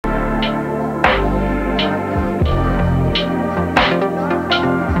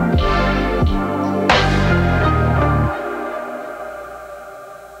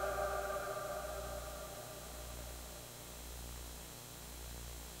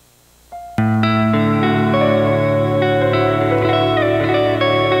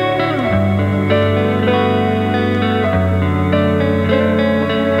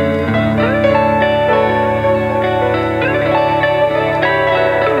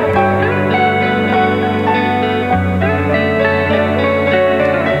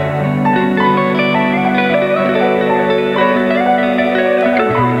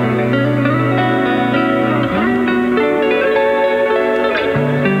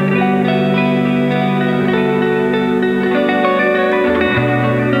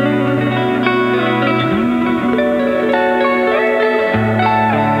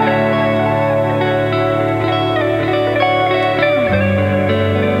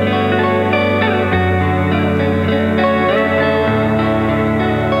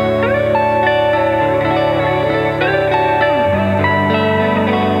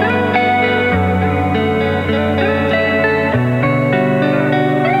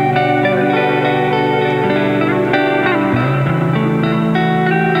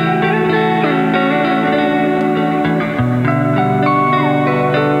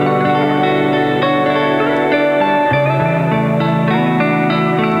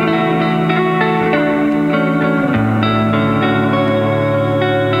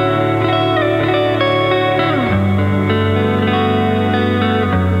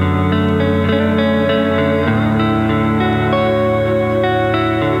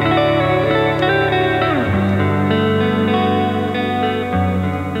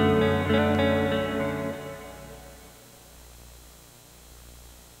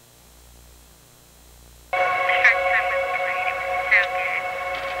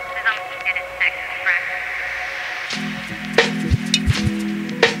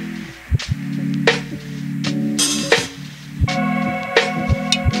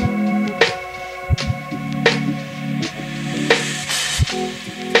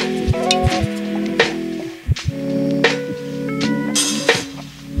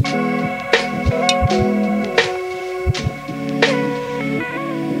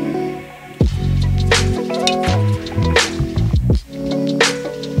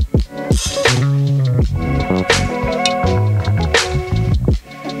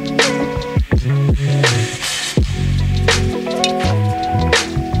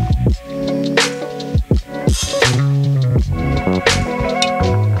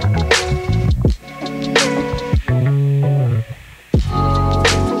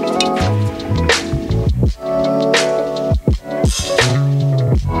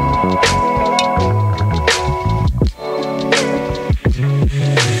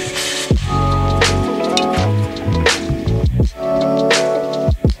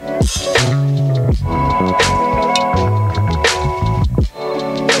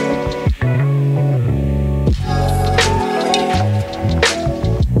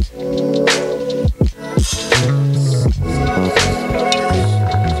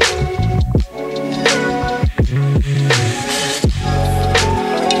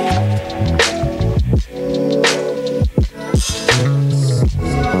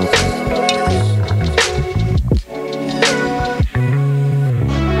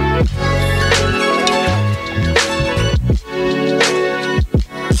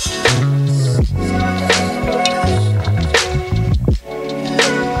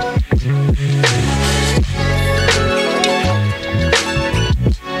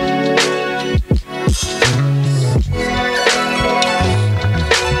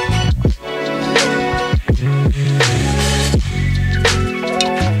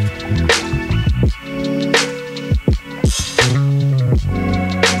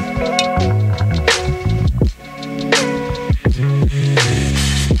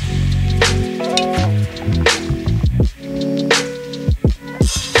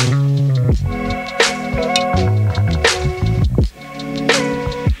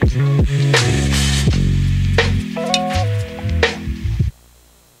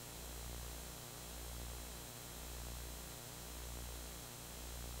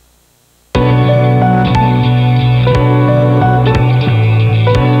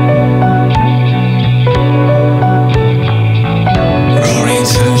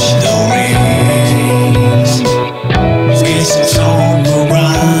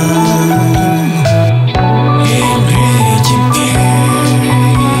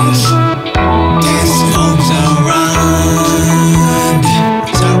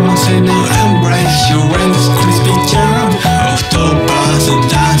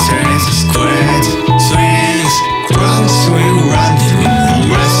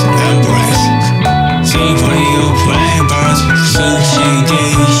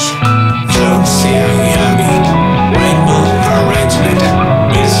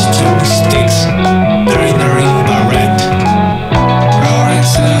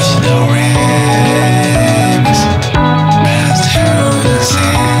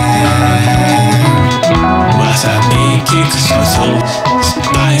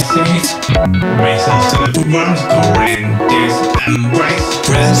Oasis, races to the world, Cory this embrace.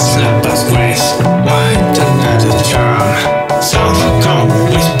 Press the bus grace, wind another charm. Sounds like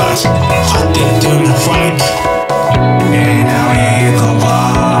always buzz, hot into the fight. And now we go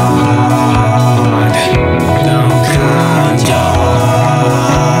on, don't conjoy.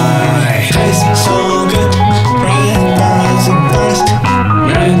 Tastes so good, red bars and best.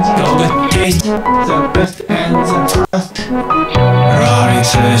 Red velvet taste, the best and the trust. Rolling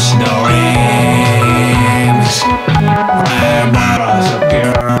such no rims, red bars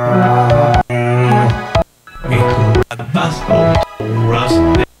appear. We could have a bus road to us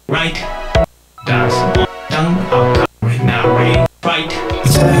right. Dance down our Cory now we fight.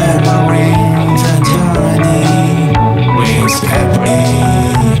 Memories and journey, wings every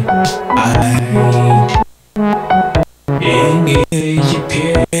night. Engage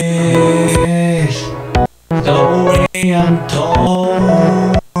peace, story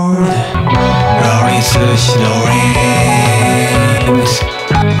untold. Rolling such no rims,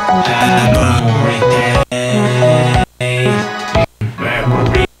 every day.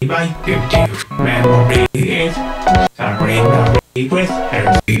 Memory by beauty, memory is sorry, with her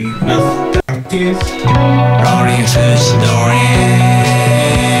nostalgia. Rolling such no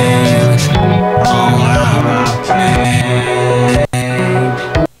rims, all our friends.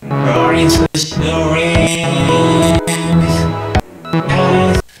 Rolling such no rims,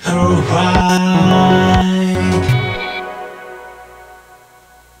 that's her right.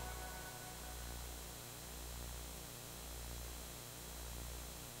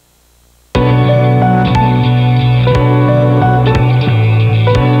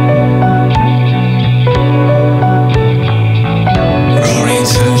 Rolling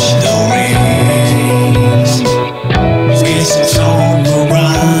such no rims, it's on the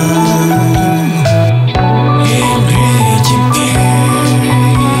run. Engaging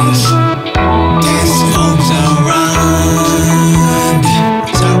peace, this moves around.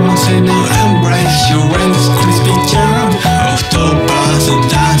 Someone say no, embrace your rings, crispy jump. Octopus and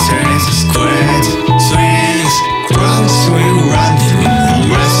dancers, squid, swings, grunge, swing, running,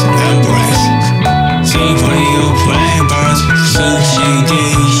 rest, embrace. Symphony of flavors, sushi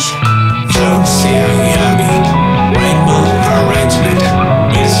dish. Juicy and yummy, rainbow arrangement.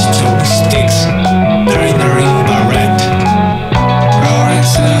 With chopsticks, culinary barrette. Rolling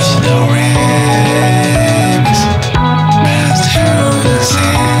such no rims, best held the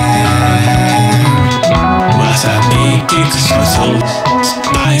same. Wasabi kicks so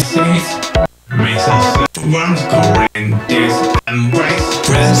spices. Races the world, Cory this embrace.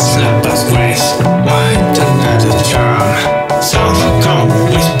 Press the bus grace, wind another charm. Sounds like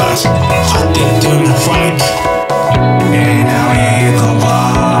always buzz, hot into the fight. And now we go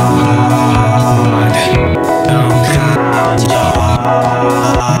on, don't conjoy.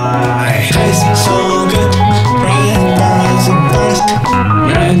 Tastes so good, red bars and best.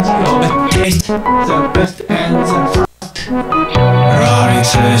 Red velvet taste, the best and the trust. Rolling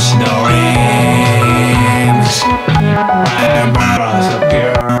such no rims, red bars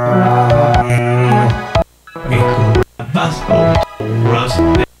appear. We could have a bus road to us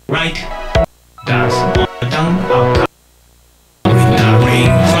right. Dance down our Cory now we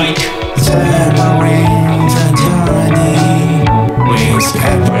fight. Memories and journey, wings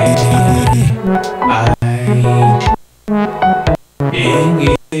every night.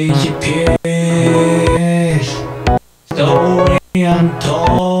 Engage peace, story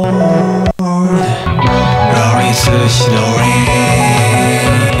untold. Rolling such no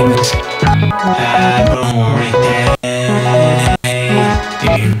rims, every day.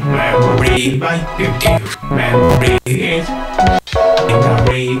 Memory by beauty, memory is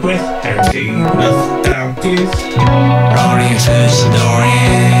memory with her nostalgia. Rolling such no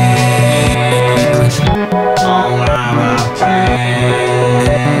rims, all our friends.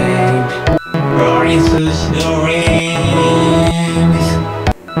 Rolling such no rims.